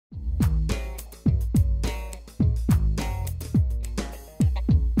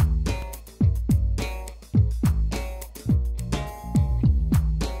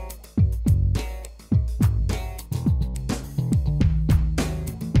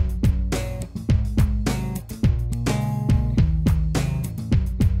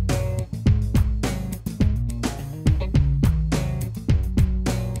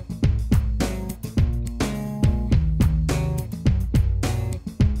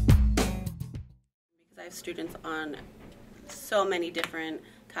have students on so many different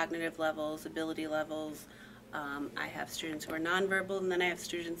cognitive levels, ability levels. I have students who are nonverbal, and then I have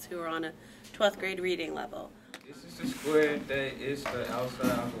students who are on a 12th grade reading level. This is the square that is the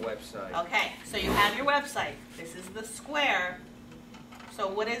outside of the website. Okay, so you have your website. This is the square. So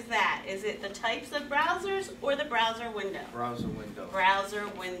what is that? Is it the types of browsers or the browser window? Browser window. Browser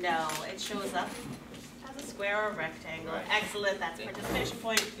window. It shows up as a square or a rectangle. Right. Excellent. That's a participation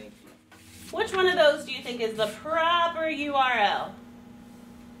point. Thank you. Which one of those do you think is the proper URL?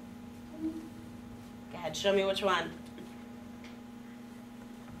 Go ahead, show me which one.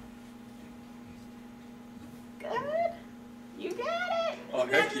 Good. You got it. Oh,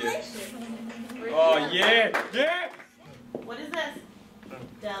 heck yeah. Oh, yeah. Yeah. What is this?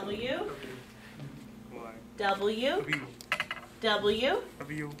 W.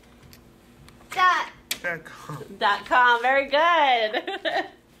 .com. Very good.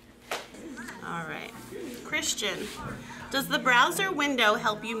 All right. Christian, does the browser window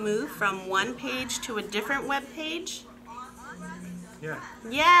help you move from one page to a different web page? Yeah.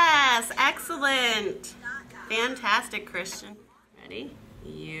 Yes, excellent. Fantastic, Christian. Ready?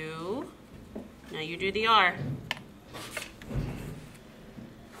 U. Now you do the R.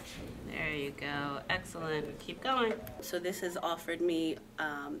 There you go. Excellent. Keep going. So this has offered me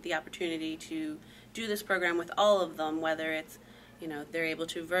the opportunity to do this program with all of them, whether it's, they're able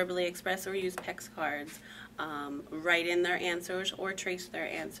to verbally express or use PEX cards, write in their answers or trace their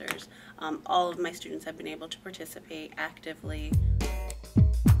answers. All of my students have been able to participate actively.